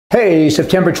Hey,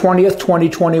 September 20th,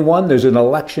 2021, there's an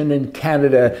election in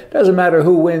Canada. Doesn't matter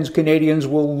who wins, Canadians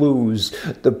will lose.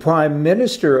 The Prime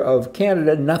Minister of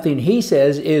Canada, nothing he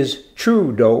says is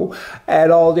Trudeau,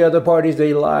 and all the other parties,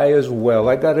 they lie as well.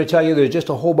 I got to tell you, there's just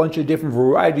a whole bunch of different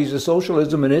varieties of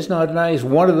socialism, and it's not nice.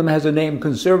 One of them has a name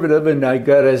conservative, and I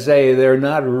got to say, they're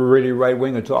not really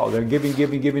right-wing at all. They're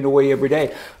giving away every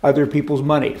day other people's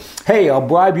money. Hey, I'll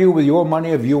bribe you with your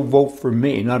money if you'll vote for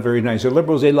me. Not very nice. The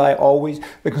Liberals, they lie always.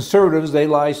 The Conservatives, they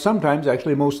lie sometimes,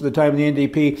 actually most of the time. The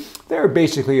NDP, they're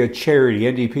basically a charity.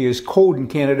 NDP is code in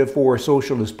Canada for a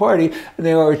socialist party, and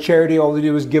they are a charity. All they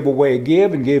do is give away,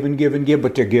 give and give and give and give,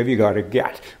 but to give you got to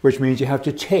get, which means you have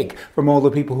to take from all the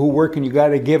people who work, and you got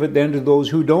to give it then to those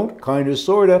who don't, kind of,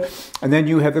 sort of. And then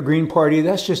you have the Green Party.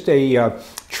 That's just a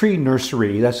tree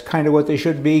nursery. That's kind of what they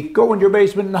should be. Go in your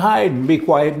basement and hide and be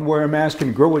quiet and wear a mask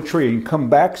and grow a tree and come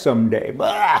back someday.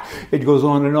 Blah! It goes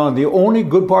on and on. The only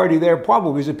good party there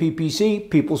probably is the PPC,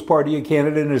 People's Party of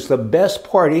Canada, and it's the best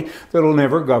party that'll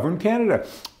never govern Canada.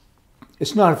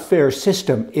 It's not a fair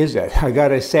system, is it? I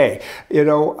gotta say,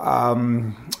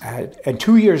 and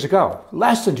 2 years ago,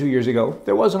 less than 2 years ago,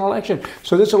 there was an election.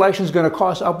 So this election is going to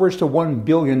cost upwards to $1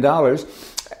 billion.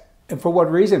 And for what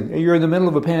reason? You're in the middle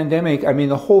of a pandemic. I mean,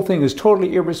 the whole thing is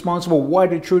totally irresponsible. Why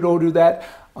did Trudeau do that?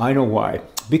 I know why.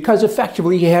 Because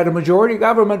effectively he had a majority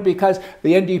government, because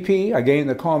the NDP, again,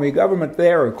 the commie government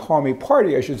there, or commie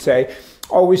party, I should say,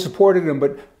 always supported him.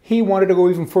 But he wanted to go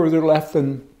even further left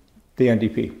than the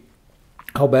NDP.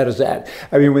 How bad is that?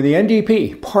 I mean, when the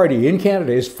NDP party in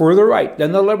Canada is further right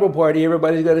than the Liberal Party,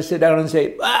 everybody's got to sit down and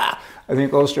say, I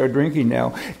think I'll start drinking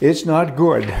now. It's not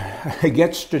good.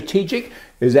 Get strategic.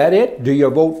 Is that it? Do you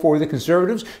vote for the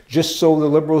Conservatives just so the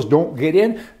Liberals don't get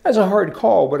in? That's a hard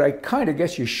call, but I kind of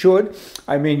guess you should.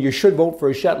 I mean, you should vote for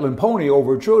a Shetland pony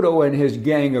over Trudeau and his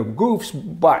gang of goofs,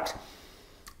 but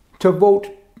to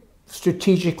vote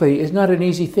strategically is not an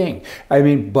easy thing. I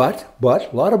mean, but, a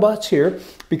lot of buts here,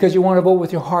 because you want to vote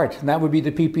with your heart, and that would be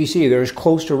the PPC. They're as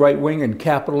close to right-wing and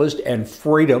capitalist and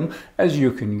freedom as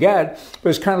you can get, but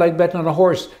it's kind of like betting on a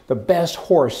horse. The best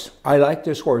horse, I like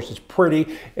this horse, it's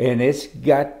pretty, and it's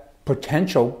got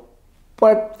potential,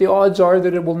 but the odds are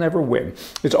that it will never win.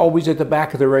 It's always at the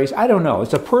back of the race. I don't know.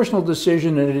 It's a personal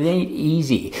decision, and it ain't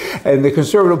easy. And the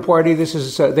Conservative Party,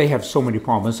 they have so many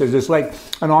promises. It's like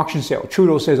an auction sale.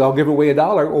 Trudeau says, I'll give away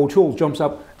 $1. O'Toole jumps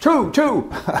up, two.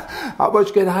 How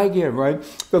much can I give, right?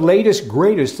 The latest,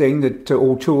 greatest thing that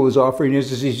O'Toole is offering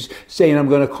is he's saying, I'm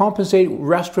going to compensate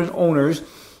restaurant owners,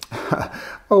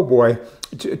 oh boy,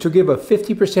 to give a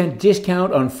 50%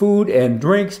 discount on food and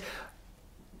drinks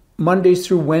Mondays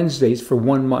through Wednesdays for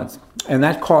 1 month. And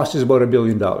that cost is about $1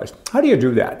 billion. How do you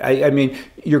do that? I mean,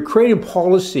 you're creating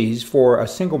policies for a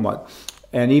single month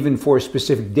and even for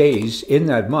specific days in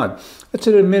that month. It's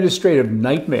an administrative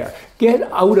nightmare. Get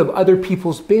out of other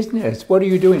people's business. What are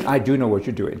you doing? I do know what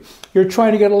you're doing. You're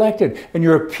trying to get elected, and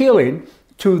you're appealing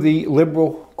to the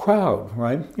liberal crowd,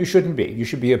 right? You shouldn't be. You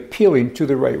should be appealing to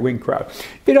the right-wing crowd.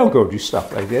 You don't go do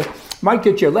stuff like this. Might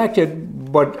get you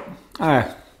elected, but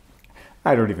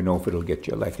I don't even know if it'll get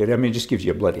you elected. I mean, it just gives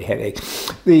you a bloody headache.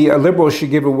 The Liberals should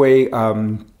give away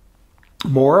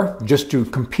more just to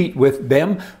compete with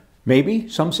them. Maybe.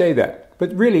 Some say that.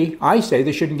 But really, I say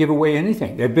they shouldn't give away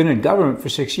anything. They've been in government for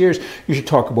 6 years. You should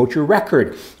talk about your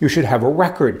record. You should have a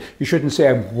record. You shouldn't say,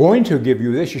 I'm going to give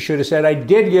you this. You should have said, I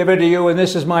did give it to you, and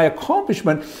this is my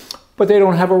accomplishment. But they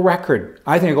don't have a record.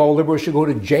 I think all Liberals should go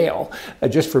to jail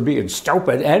just for being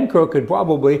stupid and crooked,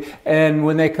 probably. And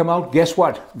when they come out, guess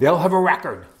what? They'll have a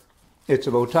record. It's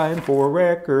about time for a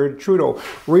record. Trudeau.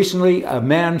 Recently, a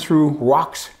man threw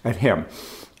rocks at him.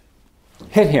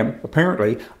 Hit him,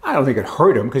 apparently. I don't think it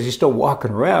hurt him because he's still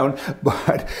walking around.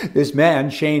 But this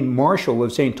man, Shane Marshall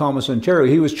of St. Thomas,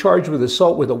 Ontario, he was charged with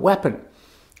assault with a weapon.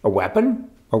 A weapon?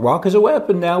 A rock is a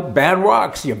weapon now. Ban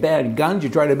rocks. You ban guns. You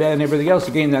try to ban everything else.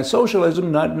 Again, that's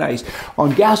socialism. Not nice.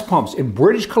 On gas pumps in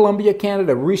British Columbia,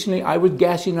 Canada, recently I was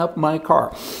gassing up my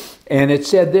car. And it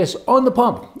said this on the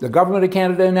pump. The government of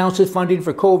Canada announces funding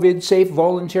for COVID-safe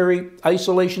voluntary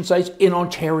isolation sites in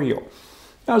Ontario.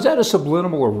 Now, is that a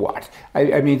subliminal or what?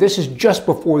 I mean, this is just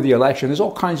before the election. There's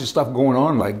all kinds of stuff going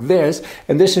on like this,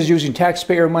 and this is using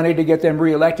taxpayer money to get them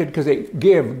reelected because they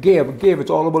give. It's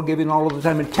all about giving all of the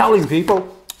time and telling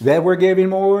people that we're giving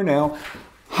more now.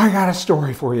 I got a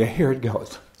story for you. Here it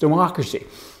goes. Democracy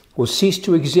will cease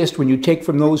to exist when you take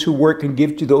from those who work and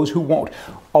give to those who won't.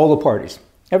 All the parties,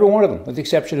 every one of them, with the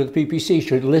exception of the PPC,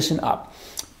 should listen up.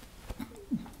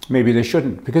 maybe they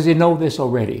shouldn't, because they know this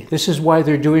already. This is why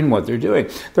they're doing what they're doing.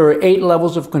 There are 8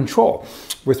 levels of control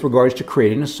with regards to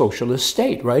creating a socialist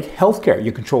state, right? Healthcare,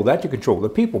 you control that, you control the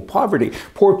people. Poverty,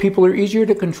 poor people are easier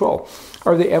to control.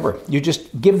 Are they ever? You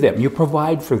just give them, you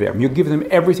provide for them, you give them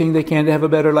everything they can to have a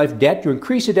better life. Debt, you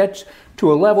increase the debt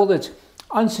to a level that's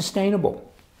unsustainable.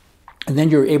 And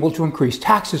then you're able to increase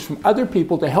taxes from other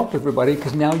people to help everybody,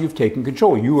 because now you've taken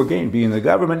control. You, again, being the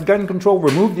government, gun control,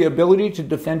 remove the ability to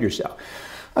defend yourself.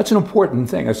 That's an important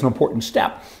thing. That's an important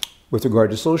step with regard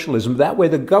to socialism. That way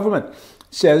the government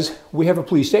says, we have a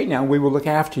police state now, we will look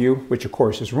after you, which of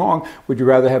course is wrong. Would you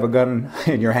rather have a gun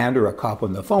in your hand or a cop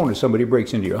on the phone if somebody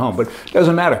breaks into your home? But it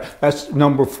doesn't matter. That's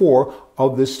number 4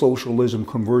 of this socialism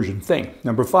conversion thing.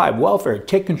 Number 5, welfare.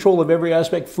 Take control of every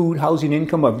aspect, food, housing,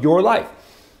 income of your life.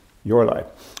 Your life.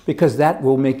 Because that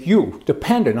will make you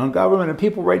dependent on government. And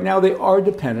people right now, they are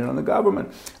dependent on the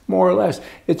government, more or less.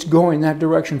 It's going that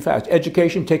direction fast.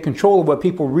 Education, take control of what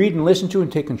people read and listen to,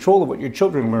 and take control of what your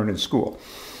children learn in school.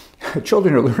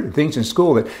 Children are learning things in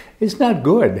school that it's not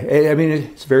good. I mean,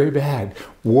 it's very bad.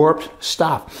 Warped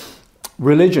stuff.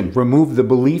 Religion, remove the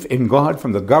belief in God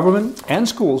from the government and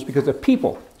schools, because the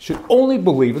people should only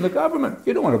believe in the government.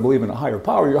 You don't want to believe in a higher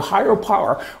power. Your higher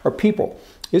power are people.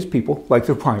 Is people like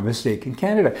the Prime Minister in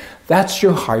Canada. That's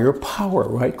your higher power,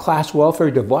 right? Class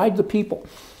welfare, divide the people.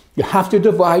 You have to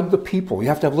divide the people. You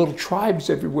have to have little tribes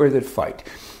everywhere that fight.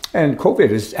 And COVID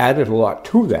has added a lot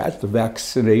to that, the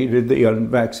vaccinated, the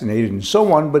unvaccinated, and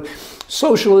so on. But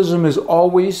socialism is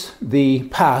always the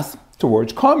path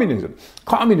towards communism.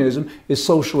 Communism is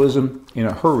socialism in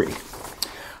a hurry.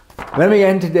 Let me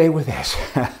end today with this.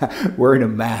 Wearing a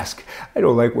mask. I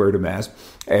don't like wearing a mask.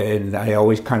 And I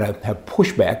always kind of have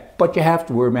pushback, but you have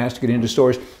to wear a mask to get into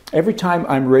stores. Every time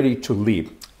I'm ready to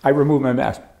leave, I remove my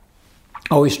mask.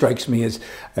 Always strikes me as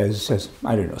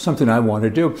I don't know, something I want to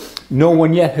do. No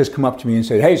one yet has come up to me and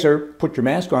said, hey, sir, put your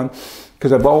mask on,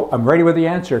 because I'm ready with the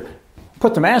answer.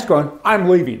 Put the mask on, I'm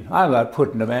leaving. I'm not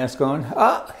putting the mask on.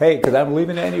 Hey, because I'm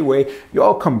leaving anyway. You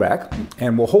all come back,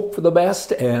 and we'll hope for the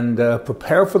best and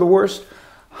prepare for the worst.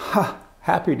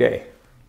 Happy day.